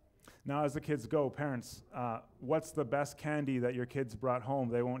Now, as the kids go, parents, what's the best candy that your kids brought home?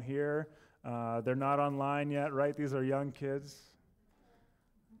 They won't hear. They're not online yet, right? These are young kids.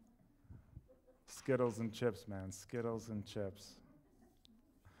 Skittles and chips, man. Skittles and chips.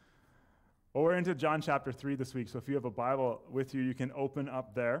 Well, we're into John chapter 3 this week, so if you have a Bible with you, you can open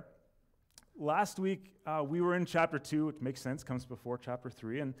up there. Last week, we were in chapter 2, which makes sense, comes before chapter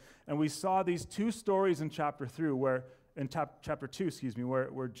 3, and we saw these two stories in chapter 3, chapter 2,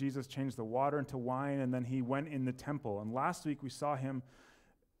 where Jesus changed the water into wine, and then he went in the temple. And last week, we saw him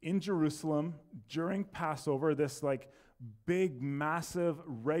in Jerusalem during Passover, this big, massive,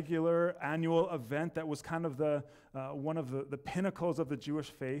 regular annual event that was kind of one of the pinnacles of the Jewish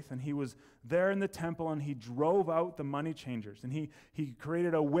faith. And he was there in the temple, and he drove out the money changers, and he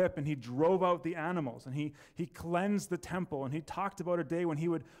created a whip, and he drove out the animals, and he cleansed the temple, and he talked about a day when he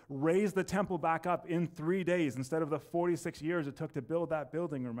would raise the temple back up in 3 days instead of the 46 years it took to build that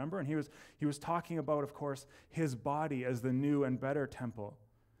building, remember? And he was talking about, of course, his body as the new and better temple.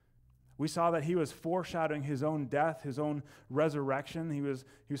 We saw that he was foreshadowing his own death, his own resurrection. He was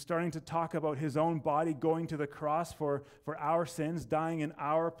starting to talk about his own body going to the cross for our sins, dying in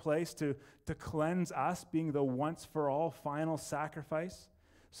our place to cleanse us, being the once-for-all final sacrifice,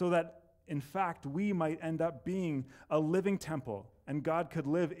 so that, in fact, we might end up being a living temple, and God could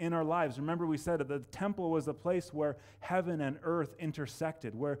live in our lives. Remember, we said that the temple was a place where heaven and earth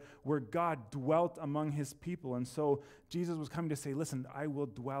intersected, where God dwelt among his people. And so Jesus was coming to say, listen, I will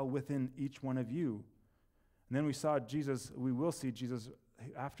dwell within each one of you. And then we will see Jesus,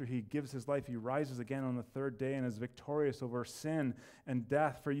 after he gives his life, he rises again on the third day and is victorious over sin and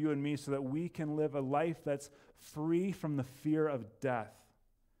death for you and me, so that we can live a life that's free from the fear of death.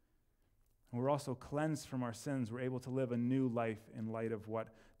 And we're also cleansed from our sins. We're able to live a new life in light of what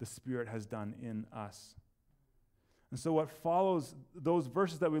the Spirit has done in us. And so what follows those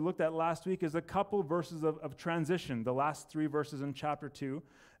verses that we looked at last week is a couple verses of transition, the last 3 verses in chapter 2.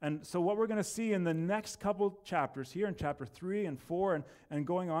 And so what we're going to see in the next couple chapters here in chapter 3 and 4 and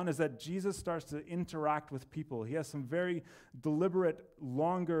going on is that Jesus starts to interact with people. He has some very deliberate,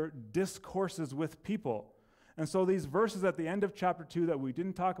 longer discourses with people. And so these verses at the end of chapter 2 that we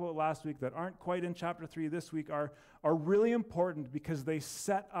didn't talk about last week, that aren't quite in chapter 3 this week, are really important because they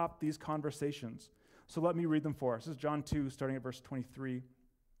set up these conversations. So let me read them for us. This is John 2, starting at verse 23.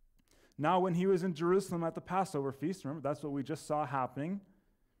 Now when he was in Jerusalem at the Passover feast, remember, that's what we just saw happening,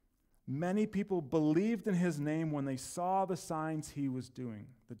 many people believed in his name when they saw the signs he was doing,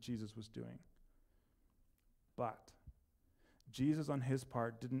 that Jesus was doing. But Jesus, on his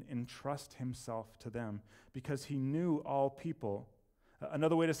part, didn't entrust himself to them because he knew all people.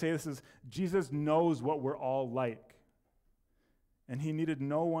 Another way to say this is Jesus knows what we're all like. And he needed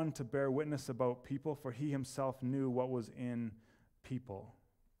no one to bear witness about people, for he himself knew what was in people.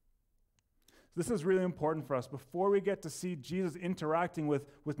 So this is really important for us. Before we get to see Jesus interacting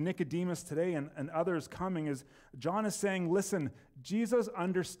with Nicodemus today and others coming, John is saying, listen, Jesus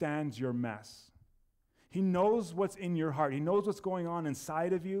understands your mess. He knows what's in your heart. He knows what's going on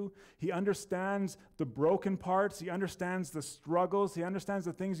inside of you. He understands the broken parts. He understands the struggles. He understands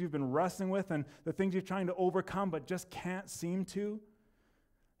the things you've been wrestling with and the things you're trying to overcome but just can't seem to.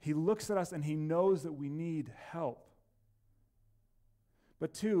 He looks at us and he knows that we need help.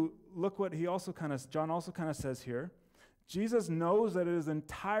 But 2, look what John also kind of says here. Jesus knows that it is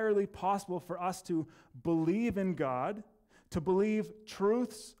entirely possible for us to believe in God, to believe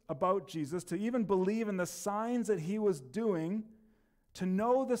truths about Jesus, to even believe in the signs that he was doing, to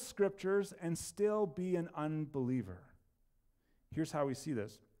know the scriptures and still be an unbeliever. Here's how we see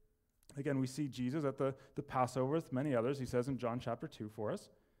this. Again, we see Jesus at the Passover with many others. He says in John chapter 2 for us.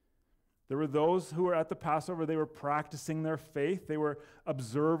 There were those who were at the Passover. They were practicing their faith. They were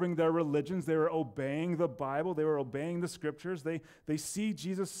observing their religions. They were obeying the Bible. They were obeying the scriptures. They see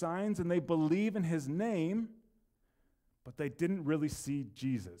Jesus' signs and they believe in his name. But they didn't really see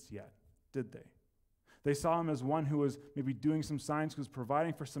Jesus yet, did they? They saw him as one who was maybe doing some signs, who was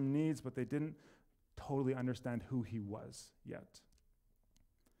providing for some needs, but they didn't totally understand who he was yet.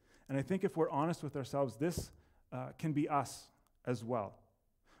 And I think if we're honest with ourselves, this can be us as well.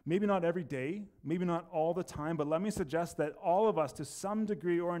 Maybe not every day, maybe not all the time, but let me suggest that all of us, to some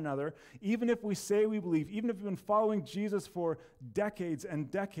degree or another, even if we say we believe, even if we've been following Jesus for decades and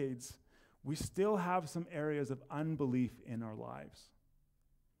decades, we still have some areas of unbelief in our lives.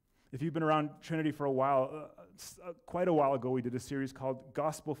 If you've been around Trinity for a while, quite a while ago, we did a series called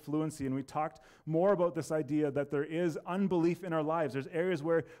Gospel Fluency, and we talked more about this idea that there is unbelief in our lives. There's areas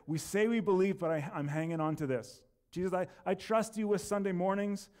where we say we believe, but I'm hanging on to this. Jesus, I trust you with Sunday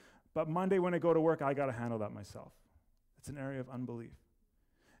mornings, but Monday when I go to work, I got to handle that myself. It's an area of unbelief.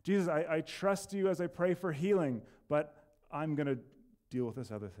 Jesus, I trust you as I pray for healing, but I'm going to deal with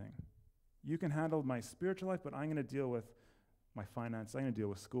this other thing. You can handle my spiritual life, but I'm going to deal with my finance. I'm going to deal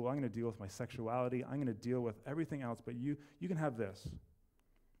with school. I'm going to deal with my sexuality. I'm going to deal with everything else, but you can have this.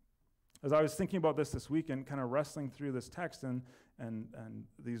 As I was thinking about this week and kind of wrestling through this text and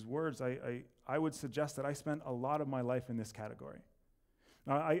these words, I would suggest that I spent a lot of my life in this category.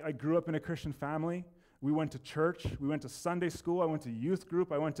 Now, I grew up in a Christian family. We went to church. We went to Sunday school. I went to youth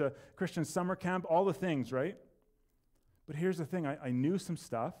group. I went to Christian summer camp, all the things, right? But here's the thing. I knew some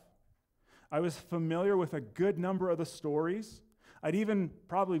stuff. I was familiar with a good number of the stories. I'd even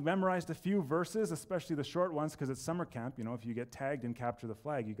probably memorized a few verses, especially the short ones, because it's summer camp. You know, if you get tagged and capture the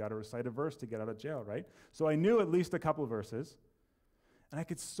flag, you got to recite a verse to get out of jail, right? So I knew at least a couple verses, and I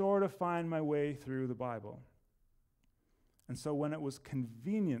could sort of find my way through the Bible. And so when it was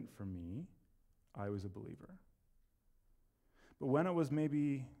convenient for me, I was a believer. But when it was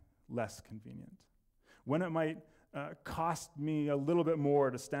maybe less convenient, when it might cost me a little bit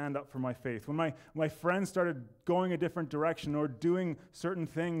more to stand up for my faith, when my friends started going a different direction or doing certain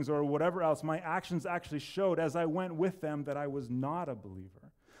things or whatever else, my actions actually showed as I went with them that I was not a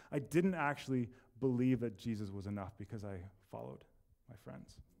believer. I didn't actually believe that Jesus was enough because I followed my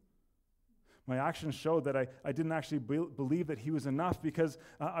friends. My actions showed that I didn't actually believe that he was enough because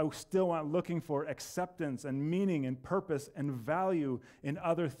I still went looking for acceptance and meaning and purpose and value in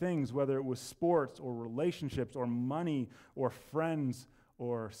other things, whether it was sports or relationships or money or friends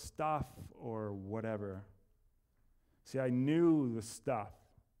or stuff or whatever. See, I knew the stuff.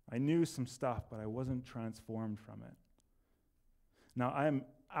 I knew some stuff, but I wasn't transformed from it. Now, I am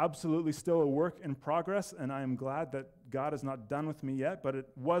absolutely still a work in progress, and I am glad that God is not done with me yet, but it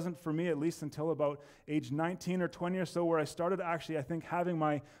wasn't for me, at least until about age 19 or 20 or so, where I started actually, I think, having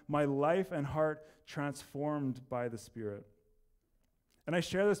my life and heart transformed by the Spirit. And I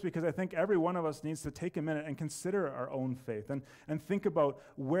share this because I think every one of us needs to take a minute and consider our own faith and think about,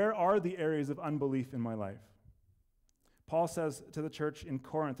 where are the areas of unbelief in my life? Paul says to the church in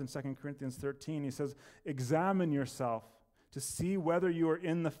Corinth in 2 Corinthians 13, he says, examine yourself to see whether you are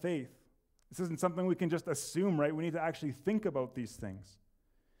in the faith. This isn't something we can just assume, right? We need to actually think about these things.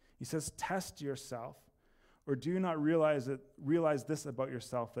 He says, test yourself, or do you not realize this about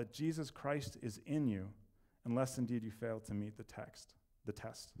yourself, that Jesus Christ is in you, unless indeed you fail to meet the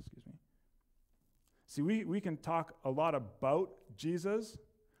test. See, we can talk a lot about Jesus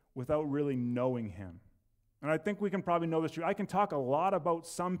without really knowing him. And I think we can probably know this true. I can talk a lot about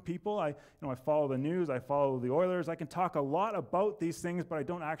some people. I follow the news. I follow the Oilers. I can talk a lot about these things, but I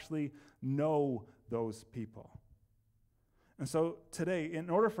don't actually know those people. And so today, in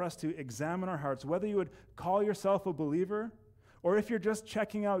order for us to examine our hearts, whether you would call yourself a believer, or if you're just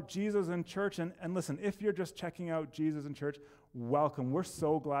checking out Jesus in church, and listen, if you're just checking out Jesus in church, welcome. We're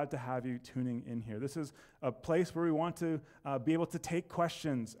so glad to have you tuning in here. This is a place where we want to be able to take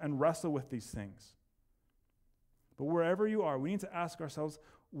questions and wrestle with these things. But wherever you are, we need to ask ourselves,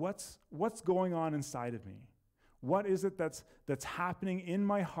 what's going on inside of me? What is it that's happening in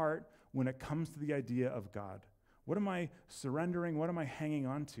my heart when it comes to the idea of God? What am I surrendering? What am I hanging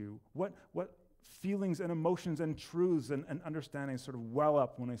on to? What feelings and emotions and truths and understandings sort of well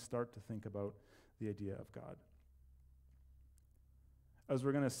up when I start to think about the idea of God? As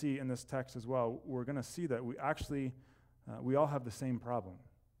we're going to see in this text as well, we're going to see that we all have the same problem.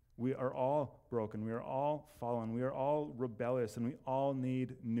 We are all broken. We are all fallen. We are all rebellious, and we all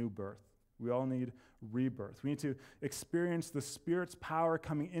need new birth. We all need rebirth. We need to experience the Spirit's power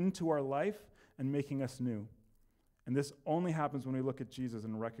coming into our life and making us new. And this only happens when we look at Jesus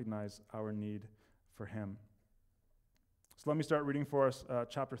and recognize our need for him. So let me start reading for us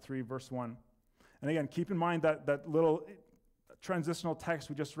chapter 3, verse 1. And again, keep in mind that little transitional text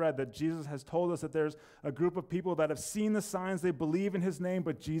we just read, that Jesus has told us that there's a group of people that have seen the signs, they believe in his name,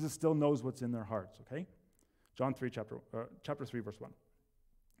 but Jesus still knows what's in their hearts, okay? John 3, chapter 3, verse 1.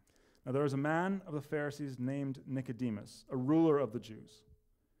 Now there was a man of the Pharisees named Nicodemus, a ruler of the Jews.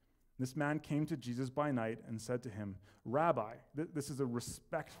 This man came to Jesus by night and said to him, Rabbi, this is a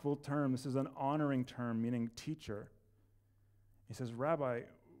respectful term, this is an honoring term, meaning teacher. He says, Rabbi,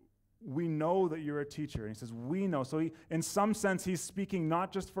 we know that you're a teacher. And he says, we know. So in some sense, he's speaking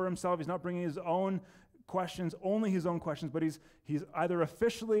not just for himself. He's not bringing his own questions, only his own questions, but he's either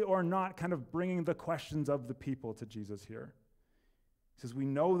officially or not kind of bringing the questions of the people to Jesus here. He says, we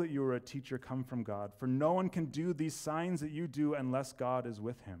know that you are a teacher come from God, for no one can do these signs that you do unless God is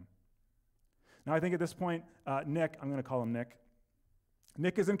with him. Now, I think at this point, Nick, I'm going to call him Nick.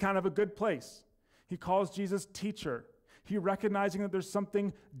 Nick is in kind of a good place. He calls Jesus teacher. He recognizing that there's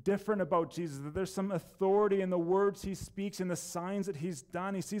something different about Jesus, that there's some authority in the words he speaks, in the signs that he's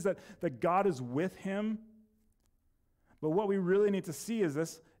done. He sees that God is with him. But what we really need to see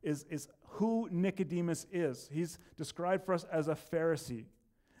is who Nicodemus is. He's described for us as a Pharisee.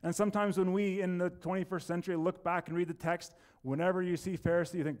 And sometimes when we, in the 21st century, look back and read the text, whenever you see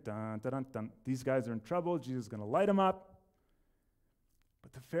Pharisee, you think, dun, dun, dun, dun. These guys are in trouble. Jesus is going to light them up.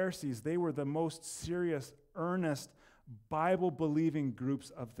 But the Pharisees, they were the most serious, earnest, Bible-believing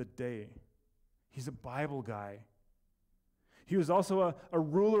groups of the day. He's a Bible guy. He was also a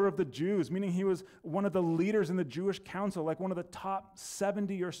ruler of the Jews, meaning he was one of the leaders in the Jewish council, like one of the top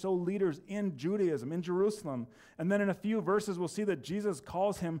 70 or so leaders in Judaism, in Jerusalem. And then in a few verses, we'll see that Jesus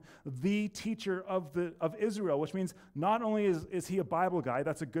calls him the teacher of Israel, which means not only is he a Bible guy,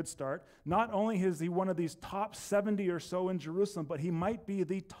 that's a good start, not only is he one of these top 70 or so in Jerusalem, but he might be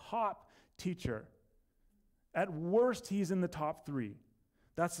the top teacher. At worst, he's in the top 3.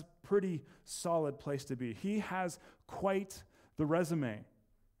 That's a pretty solid place to be. He has quite the resume.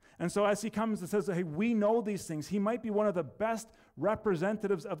 And so as he comes and says, hey, we know these things, he might be one of the best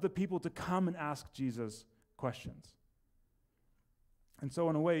representatives of the people to come and ask Jesus questions. And so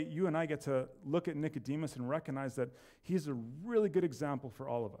in a way, you and I get to look at Nicodemus and recognize that he's a really good example for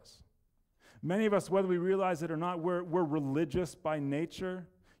all of us. Many of us, whether we realize it or not, we're religious by nature.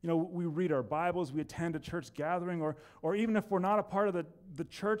 You know, we read our Bibles, we attend a church gathering, or even if we're not a part of the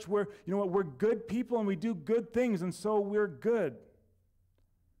church, we're good people and we do good things, and so we're good.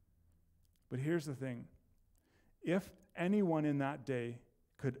 But here's the thing. If anyone in that day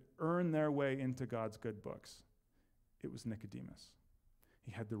could earn their way into God's good books, it was Nicodemus.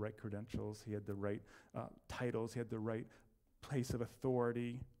 He had the right credentials, he had the right titles, he had the right place of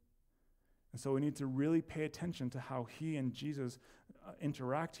authority. And so we need to really pay attention to how he and Jesus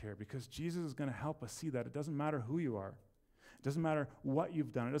interact here, because Jesus is going to help us see that it doesn't matter who you are. It doesn't matter what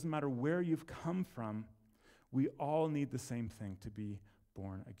you've done. It doesn't matter where you've come from. We all need the same thing, to be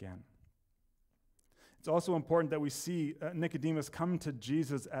born again. It's also important that we see Nicodemus come to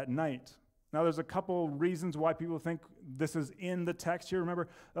Jesus at night. Now, there's a couple reasons why people think this is in the text here. Remember,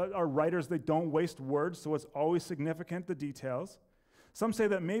 our writers, they don't waste words, so it's always significant, the details. Some say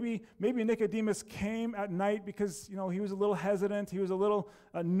that maybe Nicodemus came at night because, he was a little hesitant, he was a little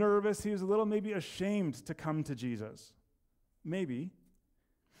nervous, he was a little maybe ashamed to come to Jesus. Maybe.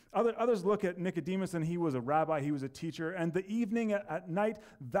 Others look at Nicodemus and he was a rabbi, he was a teacher, and the evening at night,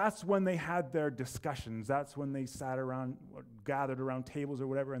 that's when they had their discussions. That's when they sat around, or gathered around tables or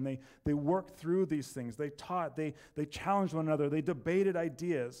whatever, and they worked through these things. They taught, they challenged one another, they debated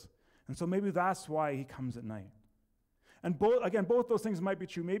ideas. And so maybe that's why he comes at night. And both those things might be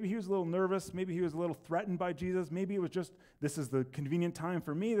true. Maybe he was a little nervous. Maybe he was a little threatened by Jesus. Maybe it was just, this is the convenient time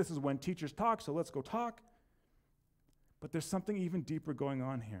for me. This is when teachers talk, so let's go talk. But there's something even deeper going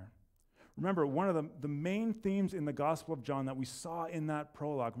on here. Remember, one of the main themes in the Gospel of John that we saw in that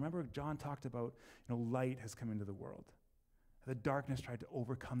prologue, remember John talked about, light has come into the world. The darkness tried to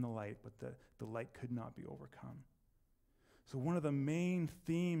overcome the light, but the light could not be overcome. So one of the main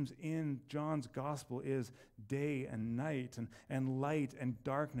themes in John's gospel is day and night and light and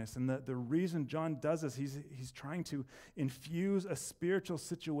darkness. And the reason John does this, he's trying to infuse a spiritual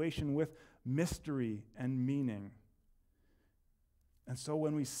situation with mystery and meaning. And so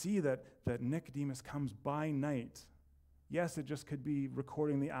when we see that Nicodemus comes by night, yes, it just could be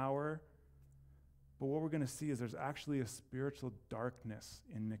recording the hour, but what we're going to see is there's actually a spiritual darkness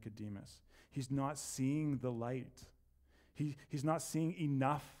in Nicodemus. He's not seeing the light. He's not seeing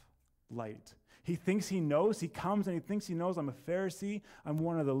enough light. He thinks he knows. He comes and he thinks he knows. I'm a Pharisee. I'm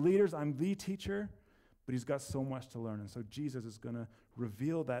one of the leaders. I'm the teacher. But he's got so much to learn. And so Jesus is going to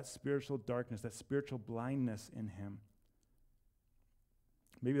reveal that spiritual darkness, that spiritual blindness in him.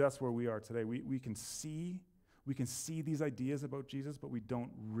 Maybe that's where we are today. We can see these ideas about Jesus, but we don't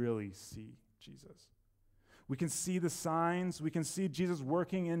really see Jesus. We can see the signs. We can see Jesus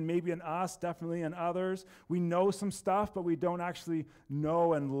working maybe in us, definitely in others. We know some stuff, but we don't actually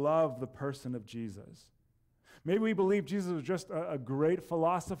know and love the person of Jesus. Maybe we believe Jesus was just a great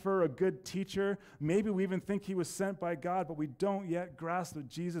philosopher, a good teacher. Maybe we even think he was sent by God, but we don't yet grasp that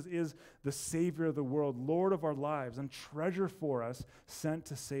Jesus is the Savior of the world, Lord of our lives, and treasure for us, sent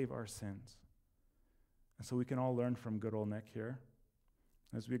to save our sins. And so we can all learn from good old Nick here.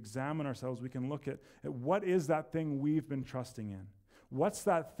 As we examine ourselves, we can look at what is that thing we've been trusting in? What's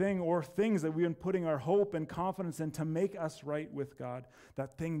that thing or things that we've been putting our hope and confidence in to make us right with God?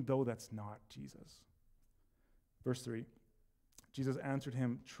 That thing, though, that's not Jesus. Verse 3, Jesus answered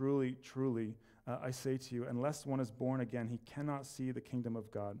him, "Truly, truly, I say to you, unless one is born again, he cannot see the kingdom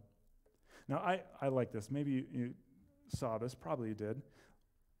of God." Now, I like this. Maybe saw this, probably you did.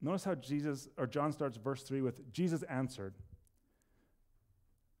 Notice how John starts verse 3 with, Jesus answered.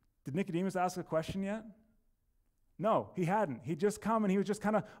 Did Nicodemus ask a question yet? No, he hadn't. He'd just come and he was just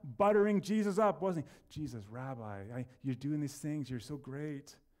kind of buttering Jesus up, wasn't he? Jesus, Rabbi, you're doing these things, you're so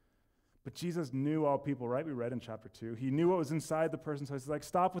great. But Jesus knew all people, right? We read in chapter 2. He knew what was inside the person, so he's like,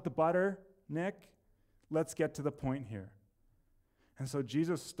 stop with the butter, Nick. Let's get to the point here. And so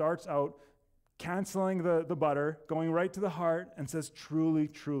Jesus starts out canceling the butter, going right to the heart, and says, truly,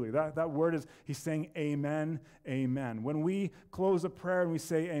 truly. That word is, he's saying amen, amen. When we close a prayer and we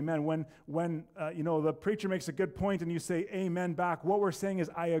say amen, when the preacher makes a good point and you say amen back, what we're saying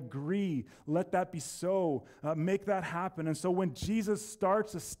is, I agree. Let that be so. Make that happen. And so when Jesus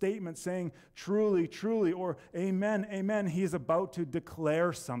starts a statement saying truly, truly, or amen, amen, he is about to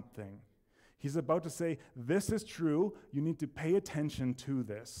declare something. He's about to say, this is true. You need to pay attention to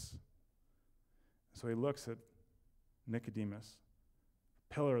this. So he looks at Nicodemus,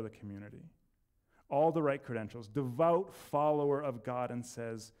 pillar of the community, all the right credentials, devout follower of God, and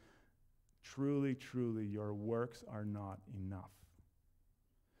says, truly, truly, your works are not enough.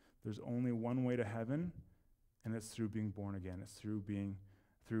 There's only one way to heaven, and it's through being born again. It's through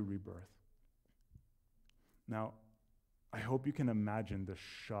rebirth. Now, I hope you can imagine the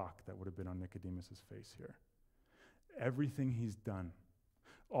shock that would have been on Nicodemus' face here. Everything he's done,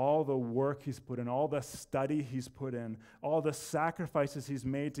 all the work he's put in, all the study he's put in, all the sacrifices he's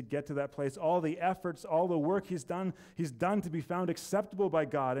made to get to that place, all the efforts, all the work he's done to be found acceptable by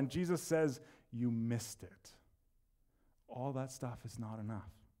God. And Jesus says, you missed it. All that stuff is not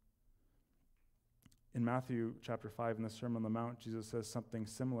enough. In Matthew chapter 5, in the Sermon on the Mount, Jesus says something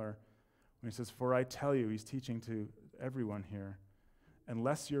similar when he says, for I tell you, he's teaching to everyone here,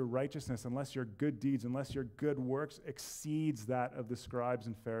 unless your righteousness, unless your good deeds, unless your good works exceeds that of the scribes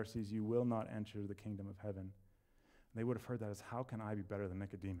and Pharisees, you will not enter the kingdom of heaven. And they would have heard that as, how can I be better than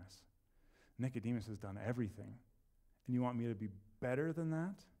Nicodemus? Nicodemus has done everything. And you want me to be better than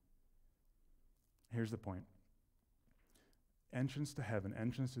that? Here's the point. Entrance to heaven,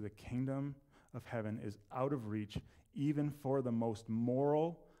 entrance to the kingdom of heaven is out of reach even for the most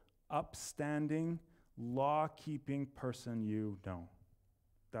moral, upstanding, law-keeping person you know.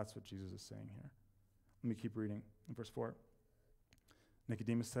 That's what Jesus is saying here. Let me keep reading. In verse 4,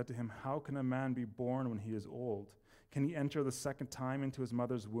 Nicodemus said to him, how can a man be born when he is old? Can he enter the second time into his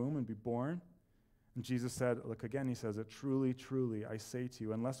mother's womb and be born? And Jesus said, look again, he says it, truly, truly, I say to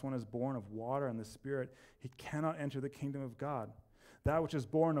you, unless one is born of water and the Spirit, he cannot enter the kingdom of God. That which is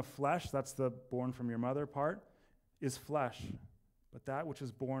born of flesh, that's the born from your mother part, is flesh. But that which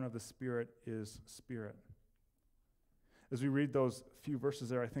is born of the Spirit is spirit. As we read those few verses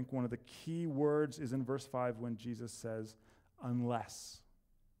there, I think one of the key words is in verse 5 when Jesus says, unless.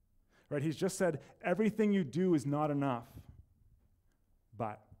 Right? He's just said, everything you do is not enough,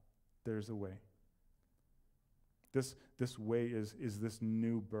 but there's a way. This way is this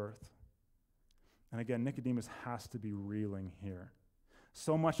new birth. And again, Nicodemus has to be reeling here.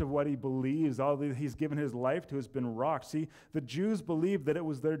 So much of what he believes, all that he's given his life to, has been rocked. See, the Jews believed that it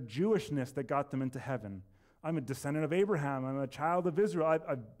was their Jewishness that got them into heaven. I'm a descendant of Abraham. I'm a child of Israel.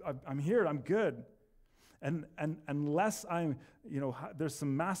 I'm here. I'm good. And unless there's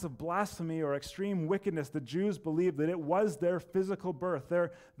some massive blasphemy or extreme wickedness, the Jews believed that it was their physical birth,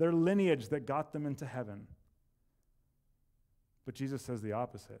 their lineage that got them into heaven. But Jesus says the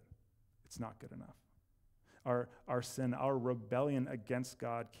opposite. It's not good enough. Our sin, our rebellion against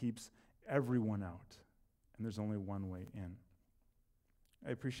God keeps everyone out. And there's only one way in.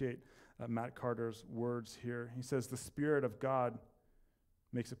 I appreciate Matt Carter's words here. He says, the Spirit of God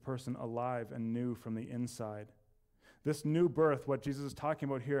makes a person alive and new from the inside. This new birth, what Jesus is talking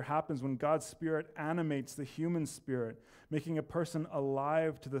about here, happens when God's Spirit animates the human spirit, making a person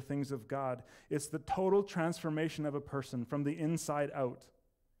alive to the things of God. It's the total transformation of a person from the inside out.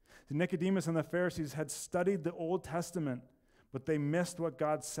 Nicodemus and the Pharisees had studied the Old Testament, but they missed what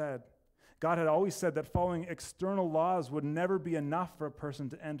God said. God had always said that following external laws would never be enough for a person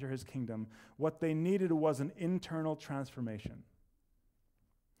to enter his kingdom. What they needed was an internal transformation.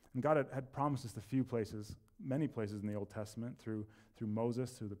 And God had promised us many places in the Old Testament, through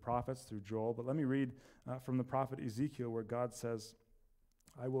Moses, through the prophets, through Joel. But let me read from the prophet Ezekiel, where God says,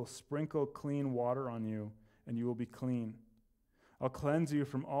 I will sprinkle clean water on you, and you will be clean. I'll cleanse you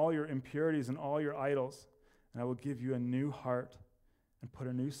from all your impurities and all your idols, and I will give you a new heart and put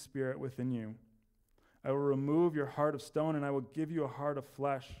a new spirit within you. I will remove your heart of stone, and I will give you a heart of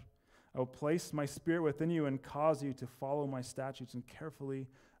flesh. I will place my spirit within you and cause you to follow my statutes and carefully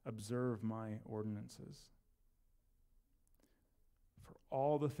observe my ordinances. For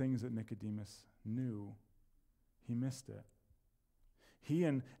all the things that Nicodemus knew, He missed it. He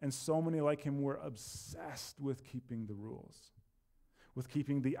and so many like him were obsessed with keeping the rules, with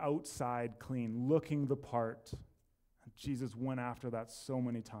keeping the outside clean, looking the part. Jesus went after that so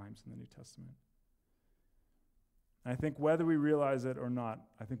many times in the New Testament. And I think whether we realize it or not,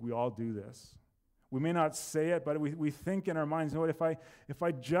 I think we all do this. We may not say it, but we think in our minds, you know what, if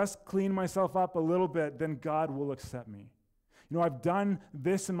I just clean myself up a little bit, then God will accept me. You know, I've done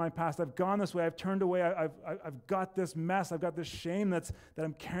this in my past. I've gone this way. I've turned away. I've got this mess. I've got this shame that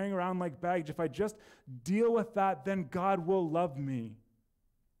I'm carrying around like baggage. If I just deal with that, then God will love me.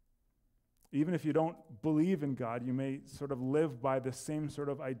 Even if you don't believe in God, you may sort of live by the same sort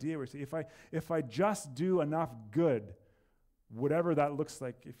of idea where you say, if I just do enough good, whatever that looks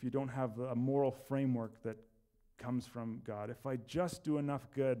like, if you don't have a moral framework that comes from God, if I just do enough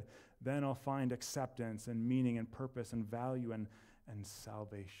good, then I'll find acceptance and meaning and purpose and value and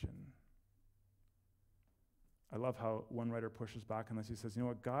salvation. I love how one writer pushes back on this. He says, you know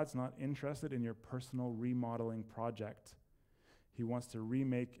what, God's not interested in your personal remodeling project. He wants to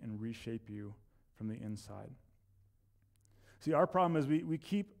remake and reshape you from the inside. See, our problem is we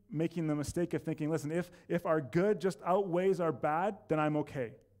keep making the mistake of thinking, listen, if our good just outweighs our bad, then I'm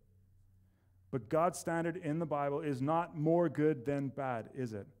okay. But God's standard in the Bible is not more good than bad,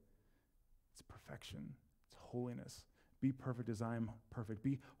 is it? It's perfection. It's holiness. Be perfect as I am perfect.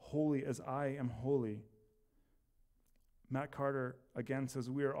 Be holy as I am holy. Matt Carter again says,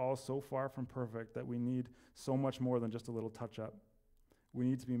 we are all so far from perfect that we need so much more than just a little touch-up. We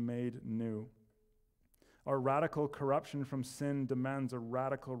need to be made new. Our radical corruption from sin demands a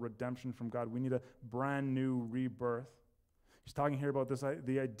radical redemption from God. We need a brand new rebirth. He's talking here about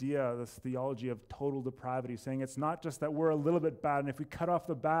the idea, this theology of total depravity, saying it's not just that we're a little bit bad, and if we cut off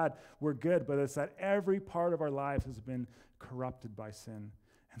the bad, we're good, but it's that every part of our lives has been corrupted by sin.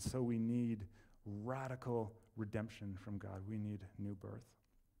 And so we need radical redemption from God. We need new birth.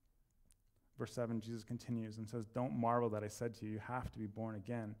 Verse 7, Jesus continues and says, don't marvel that I said to you, you have to be born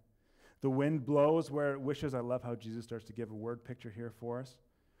again. The wind blows where it wishes. I love how Jesus starts to give a word picture here for us.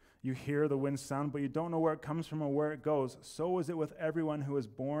 You hear the wind sound, but you don't know where it comes from or where it goes. So is it with everyone who is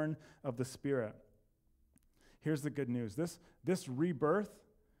born of the Spirit. Here's the good news. This rebirth,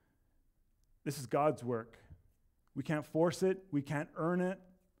 this is God's work. We can't force it. We can't earn it.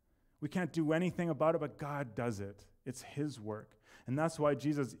 We can't do anything about it, but God does it. It's his work. And that's why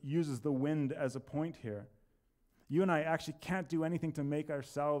Jesus uses the wind as a point here. You and I actually can't do anything to make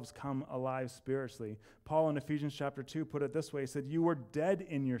ourselves come alive spiritually. Paul in Ephesians chapter 2 put it this way. He said, you were dead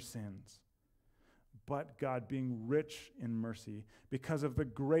in your sins, but God, being rich in mercy, because of the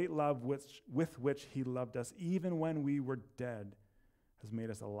great love with which he loved us, even when we were dead, has made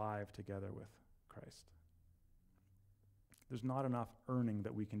us alive together with Christ. There's not enough earning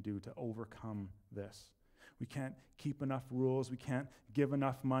that we can do to overcome this. We can't keep enough rules. We can't give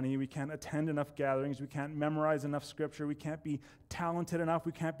enough money. We can't attend enough gatherings. We can't memorize enough scripture. We can't be talented enough.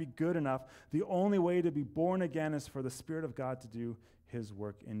 We can't be good enough. The only way to be born again is for the Spirit of God to do his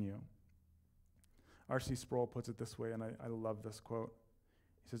work in you. R.C. Sproul puts it this way, and I love this quote.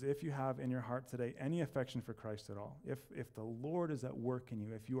 He says, if you have in your heart today any affection for Christ at all, if the Lord is at work in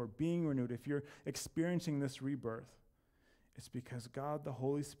you, if you are being renewed, if you're experiencing this rebirth, it's because God, the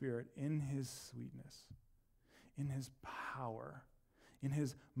Holy Spirit, in his sweetness, in his power, in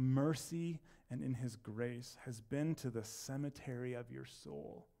his mercy, and in his grace, has been to the cemetery of your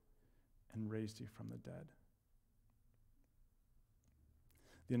soul and raised you from the dead.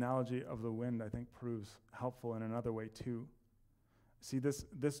 The analogy of the wind, I think, proves helpful in another way too. See, this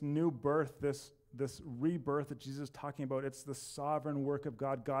new birth, this rebirth that Jesus is talking about, it's the sovereign work of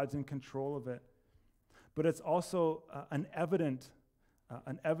God. God's in control of it. But it's also an evident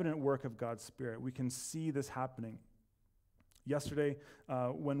work of God's Spirit. We can see this happening. Yesterday,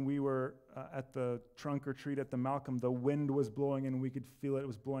 when we were at the trunk or treat at the Malcolm, the wind was blowing and we could feel it. It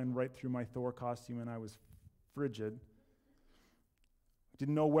was blowing right through my Thor costume and I was frigid.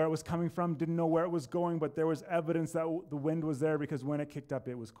 Didn't know where it was coming from, didn't know where it was going, but there was evidence that the wind was there because when it kicked up,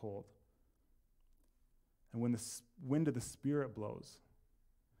 it was cold. And when the wind of the Spirit blows,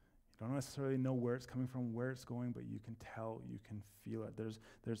 you don't necessarily know where it's coming from, where it's going, but you can tell, you can feel it.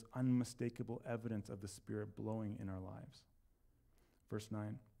 There's unmistakable evidence of the Spirit blowing in our lives. Verse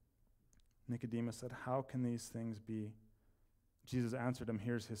 9, Nicodemus said, how can these things be? Jesus answered him,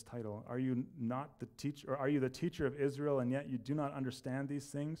 here's his title. Are you not the teacher, or are you the teacher of Israel, and yet you do not understand these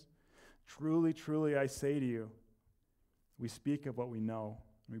things? Truly, truly, I say to you, we speak of what we know,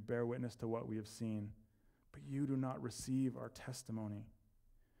 and we bear witness to what we have seen, but you do not receive our testimony.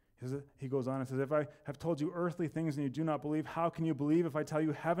 He goes on and says, if I have told you earthly things and you do not believe, how can you believe if I tell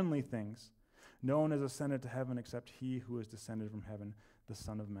you heavenly things? No one has ascended to heaven except he who is descended from heaven, the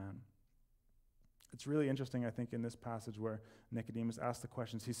Son of Man. It's really interesting, I think, in this passage where Nicodemus asks the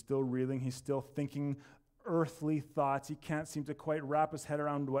questions. He's still reeling. He's still thinking earthly thoughts. He can't seem to quite wrap his head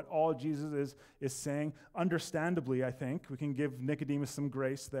around what all Jesus is saying. Understandably, I think. We can give Nicodemus some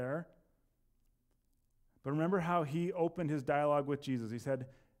grace there. But remember how he opened his dialogue with Jesus. He said,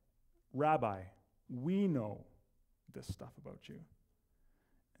 Rabbi, we know this stuff about you.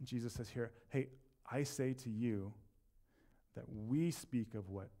 And Jesus says here, hey, I say to you that we speak of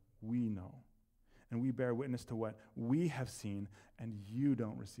what we know, and we bear witness to what we have seen, and you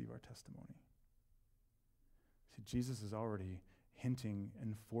don't receive our testimony. See, Jesus is already hinting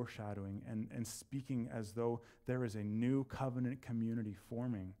and foreshadowing and speaking as though there is a new covenant community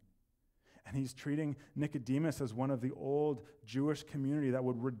forming. And he's treating Nicodemus as one of the old Jewish community that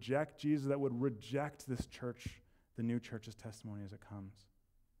would reject Jesus, that would reject this church, the new church's testimony as it comes.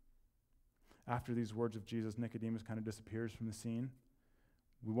 After these words of Jesus, Nicodemus kind of disappears from the scene.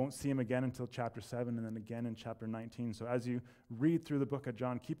 We won't see him again until chapter 7 and then again in chapter 19. So as you read through the book of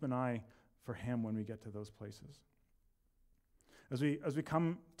John, keep an eye for him when we get to those places. As we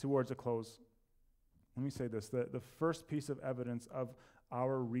come towards a close, let me say this. The first piece of evidence of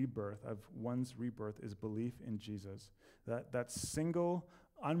our rebirth, of one's rebirth, is belief in Jesus. That single,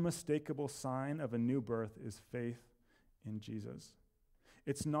 unmistakable sign of a new birth is faith in Jesus.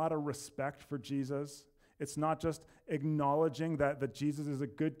 It's not a respect for Jesus. It's not just acknowledging that Jesus is a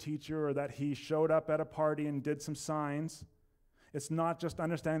good teacher or that he showed up at a party and did some signs. It's not just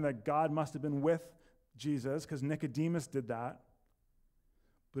understanding that God must have been with Jesus, because Nicodemus did that.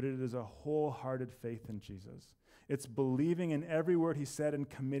 But it is a wholehearted faith in Jesus. It's believing in every word he said and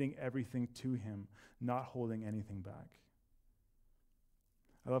committing everything to him, not holding anything back.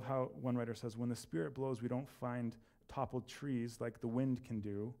 I love how one writer says, when the Spirit blows, we don't find toppled trees like the wind can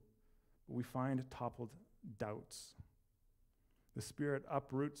do, but we find toppled doubts. The Spirit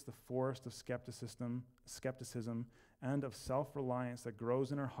uproots the forest of skepticism and of self-reliance that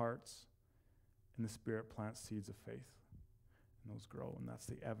grows in our hearts, and the Spirit plants seeds of faith. And those grow, and that's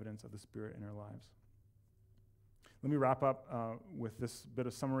the evidence of the Spirit in our lives. Let me wrap up with this bit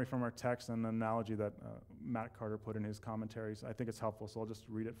of summary from our text and an analogy that Matt Carter put in his commentaries. I think it's helpful, so I'll just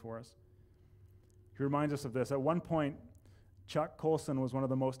read it for us. He reminds us of this. At one point, Chuck Colson was one of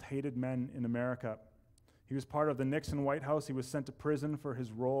the most hated men in America. He was part of the Nixon White House. He was sent to prison for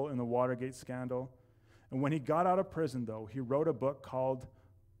his role in the Watergate scandal. And when he got out of prison, though, he wrote a book called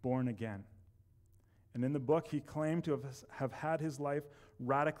Born Again. And in the book, he claimed to have had his life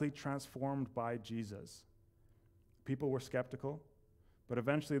radically transformed by Jesus. People were skeptical, but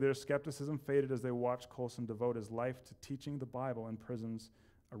eventually their skepticism faded as they watched Colson devote his life to teaching the Bible in prisons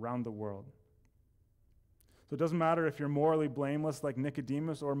around the world. So it doesn't matter if you're morally blameless like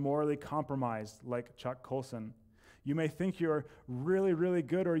Nicodemus or morally compromised like Chuck Colson. You may think you're really, really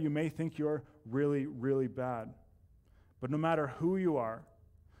good, or you may think you're really, really bad. But no matter who you are,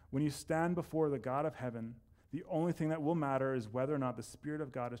 when you stand before the God of heaven, the only thing that will matter is whether or not the Spirit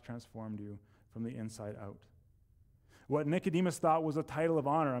of God has transformed you from the inside out. What Nicodemus thought was a title of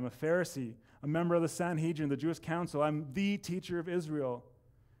honor, I'm a Pharisee, a member of the Sanhedrin, the Jewish council, I'm the teacher of Israel,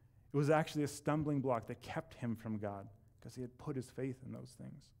 it was actually a stumbling block that kept him from God because he had put his faith in those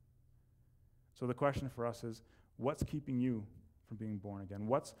things. So the question for us is, what's keeping you from being born again?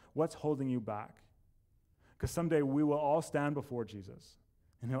 What's holding you back? Because someday we will all stand before Jesus,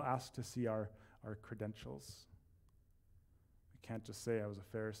 and he'll ask to see our credentials. We can't just say I was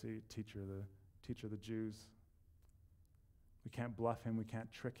a Pharisee, teacher of the Jews. We can't bluff him. We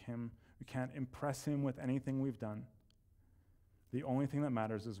can't trick him. We can't impress him with anything we've done. The only thing that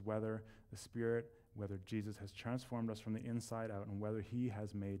matters is whether the Spirit, whether Jesus has transformed us from the inside out, and whether he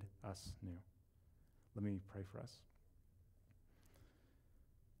has made us new. Let me pray for us.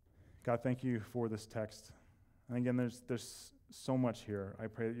 God, thank you for this text. And again, there's so much here. I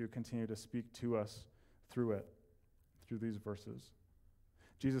pray that you continue to speak to us through it, through these verses.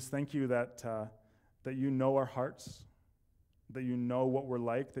 Jesus, thank you that you know our hearts, that you know what we're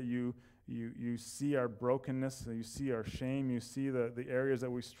like, that you see our brokenness, that you see our shame, you see the areas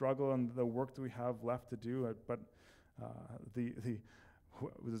that we struggle and the work that we have left to do. But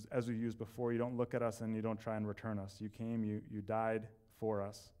as we used before, you don't look at us and you don't try and return us. You came, you died for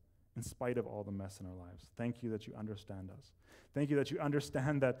us in spite of all the mess in our lives. Thank you that you understand us. Thank you that you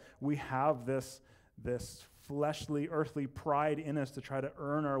understand that we have this fleshly, earthly pride in us to try to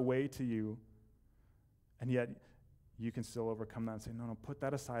earn our way to you, and yet you can still overcome that and say, no, put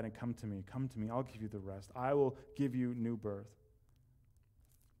that aside and come to me, I'll give you the rest. I will give you new birth.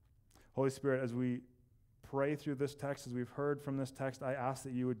 Holy Spirit, as we pray through this text, as we've heard from this text, I ask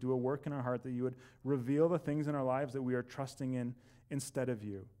that you would do a work in our heart, that you would reveal the things in our lives that we are trusting in instead of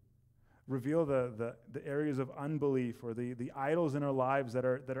you. Reveal the areas of unbelief or the idols in our lives that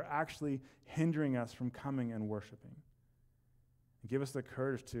are actually hindering us from coming and worshiping. Give us the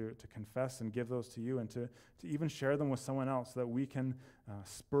courage to confess and give those to you, and to even share them with someone else, so that we can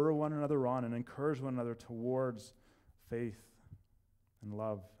spur one another on and encourage one another towards faith and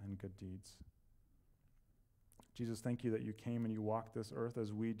love and good deeds. Jesus, thank you that you came and you walked this earth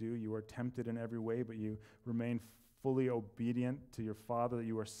as we do. You were tempted in every way, but you remained fully obedient to your Father, that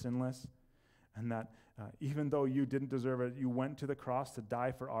you were sinless, and that even though you didn't deserve it, you went to the cross to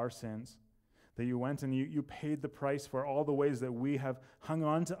die for our sins. That you went and you paid the price for all the ways that we have hung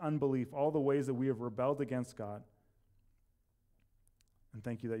on to unbelief, all the ways that we have rebelled against God. And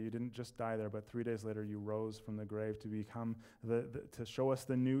thank you that you didn't just die there, but 3 days later you rose from the grave to become to show us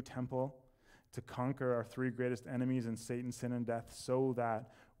the new temple, to conquer our three greatest enemies in Satan, sin, and death, so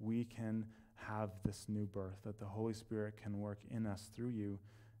that we can have this new birth, that the Holy Spirit can work in us through you,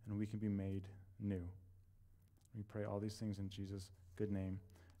 and we can be made new. We pray all these things in Jesus' good name.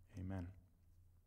 Amen.